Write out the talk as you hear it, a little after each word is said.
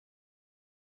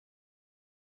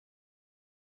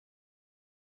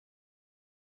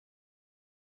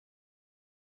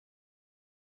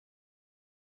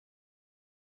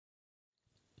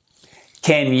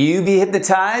Can you be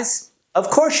hypnotized? Of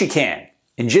course you can.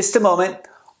 In just a moment,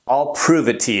 I'll prove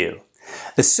it to you.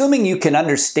 Assuming you can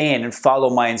understand and follow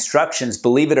my instructions,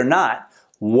 believe it or not,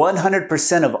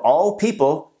 100% of all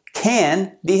people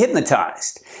can be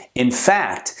hypnotized. In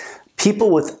fact, people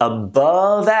with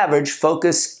above average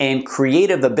focus and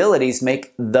creative abilities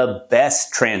make the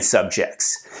best trance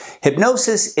subjects.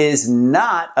 Hypnosis is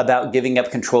not about giving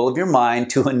up control of your mind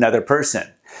to another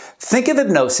person. Think of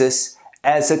hypnosis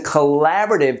as a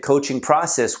collaborative coaching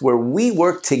process where we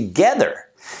work together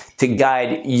to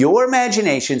guide your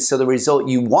imagination so the result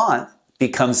you want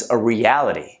becomes a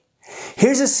reality.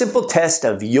 Here's a simple test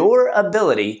of your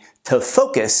ability to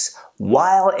focus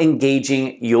while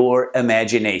engaging your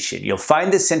imagination. You'll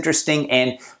find this interesting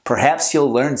and perhaps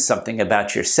you'll learn something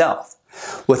about yourself.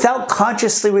 Without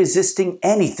consciously resisting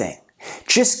anything,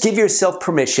 just give yourself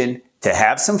permission to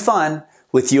have some fun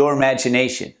with your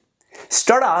imagination.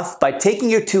 Start off by taking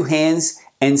your two hands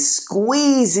and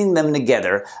squeezing them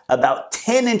together about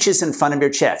 10 inches in front of your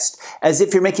chest, as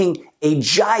if you're making a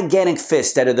gigantic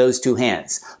fist out of those two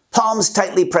hands. Palms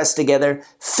tightly pressed together,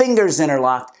 fingers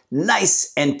interlocked,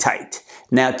 nice and tight.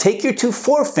 Now take your two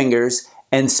forefingers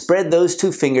and spread those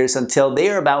two fingers until they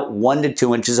are about 1 to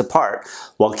 2 inches apart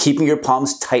while keeping your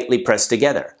palms tightly pressed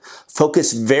together.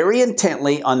 Focus very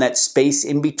intently on that space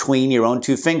in between your own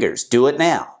two fingers. Do it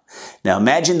now. Now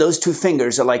imagine those two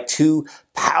fingers are like two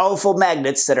powerful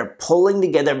magnets that are pulling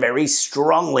together very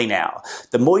strongly now.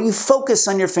 The more you focus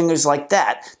on your fingers like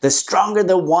that, the stronger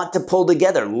they'll want to pull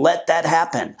together. Let that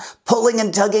happen. Pulling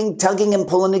and tugging, tugging and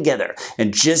pulling together.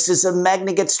 And just as a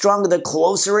magnet gets stronger, the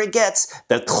closer it gets,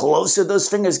 the closer those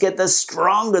fingers get, the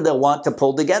stronger they'll want to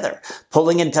pull together.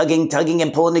 Pulling and tugging, tugging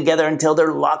and pulling together until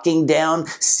they're locking down,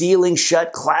 sealing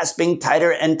shut, clasping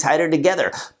tighter and tighter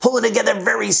together. Pulling together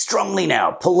very strongly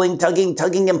now. Pulling, tugging,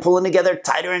 tugging and pulling together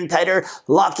tighter and tighter.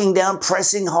 Locking down,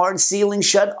 pressing hard, sealing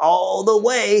shut all the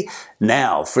way.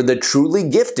 Now, for the truly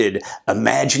gifted,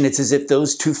 imagine it's as if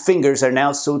those two fingers are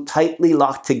now so tightly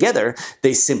locked together,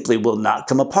 they simply will not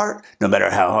come apart, no matter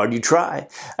how hard you try.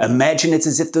 Imagine it's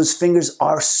as if those fingers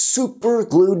are super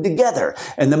glued together,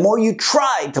 and the more you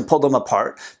try to pull them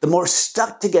apart, the more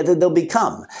stuck together they'll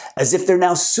become. As if they're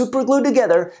now super glued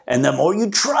together, and the more you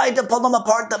try to pull them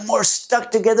apart, the more stuck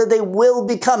together they will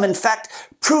become. In fact,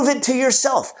 prove it to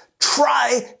yourself.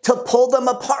 Try to pull them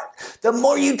apart. The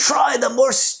more you try, the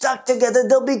more stuck together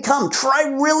they'll become. Try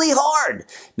really hard.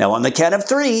 Now on the count of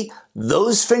 3,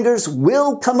 those fingers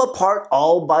will come apart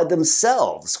all by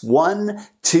themselves. 1,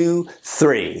 2,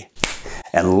 3.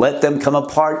 And let them come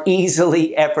apart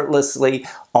easily, effortlessly,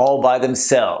 all by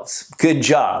themselves. Good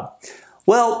job.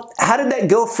 Well, how did that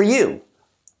go for you?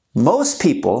 Most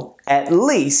people at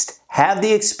least have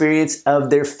the experience of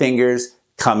their fingers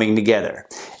coming together.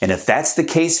 And if that's the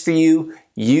case for you,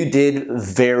 you did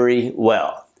very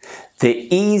well.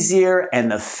 The easier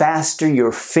and the faster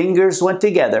your fingers went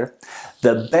together,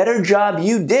 the better job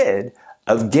you did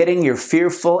of getting your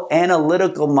fearful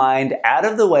analytical mind out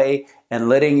of the way and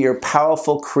letting your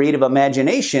powerful creative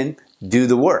imagination do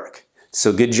the work.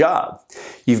 So good job.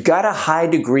 You've got a high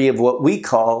degree of what we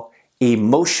call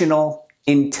emotional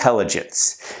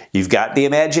intelligence. You've got the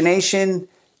imagination,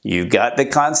 you've got the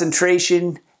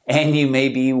concentration, and you may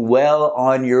be well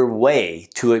on your way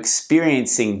to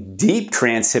experiencing deep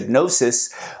trance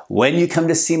hypnosis when you come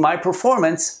to see my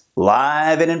performance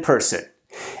live and in person.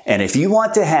 And if you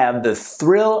want to have the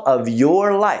thrill of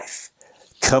your life,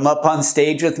 come up on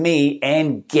stage with me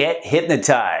and get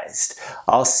hypnotized.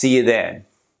 I'll see you then.